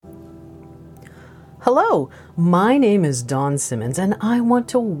Hello, my name is Dawn Simmons, and I want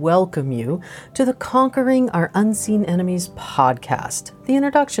to welcome you to the Conquering Our Unseen Enemies podcast, the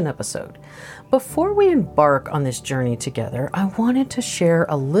introduction episode. Before we embark on this journey together, I wanted to share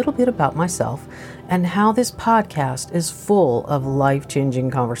a little bit about myself and how this podcast is full of life-changing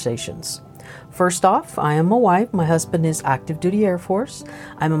conversations. First off, I am a wife. My husband is active duty Air Force.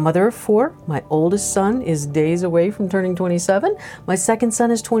 I'm a mother of 4. My oldest son is days away from turning 27. My second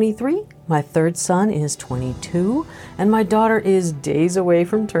son is 23. My third son is 22. And my daughter is days away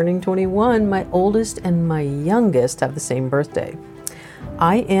from turning 21. My oldest and my youngest have the same birthday.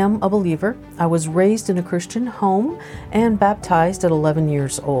 I am a believer. I was raised in a Christian home and baptized at 11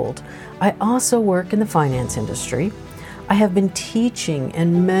 years old. I also work in the finance industry. I have been teaching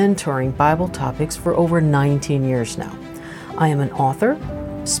and mentoring Bible topics for over 19 years now. I am an author,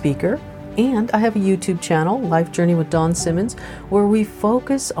 speaker, and I have a YouTube channel, Life Journey with Dawn Simmons, where we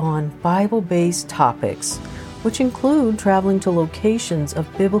focus on Bible-based topics, which include traveling to locations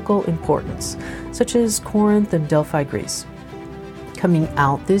of biblical importance, such as Corinth and Delphi, Greece. Coming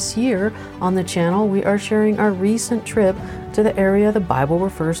out this year on the channel, we are sharing our recent trip to the area the Bible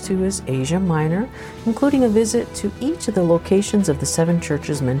refers to as Asia Minor, including a visit to each of the locations of the 7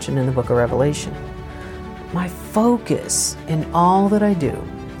 churches mentioned in the book of Revelation. My focus in all that I do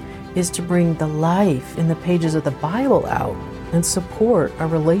is to bring the life in the pages of the Bible out and support our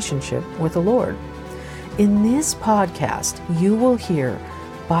relationship with the Lord. In this podcast, you will hear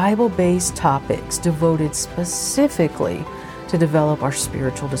Bible-based topics devoted specifically to develop our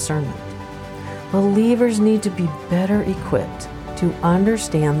spiritual discernment. Believers need to be better equipped to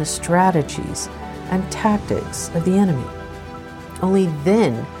understand the strategies and tactics of the enemy. Only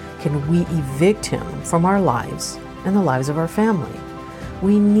then can we evict him from our lives and the lives of our family.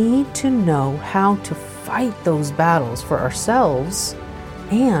 We need to know how to fight those battles for ourselves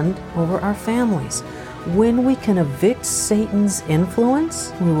and over our families. When we can evict Satan's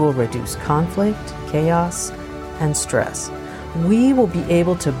influence, we will reduce conflict, chaos, and stress. We will be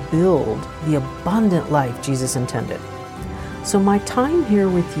able to build the abundant life Jesus intended. So my time here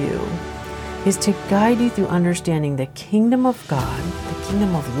with you is to guide you through understanding the kingdom of God, the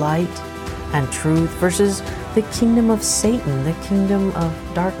kingdom of light and truth, versus the kingdom of Satan, the kingdom of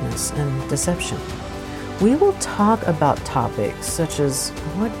darkness and deception. We will talk about topics such as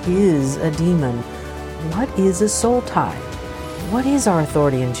what is a demon? What is a soul tie? What is our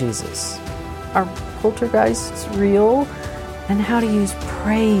authority in Jesus? Are poltergeists real? And how to use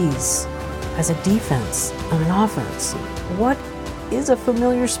praise as a defense and an offense. What is a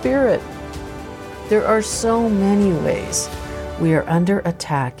familiar spirit? There are so many ways we are under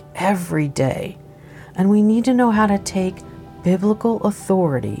attack every day, and we need to know how to take biblical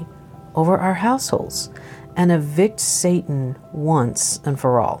authority over our households and evict Satan once and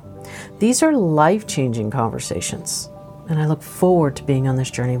for all. These are life-changing conversations, and I look forward to being on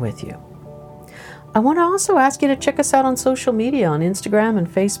this journey with you. I want to also ask you to check us out on social media on Instagram and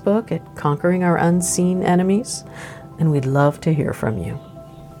Facebook at Conquering Our Unseen Enemies, and we'd love to hear from you.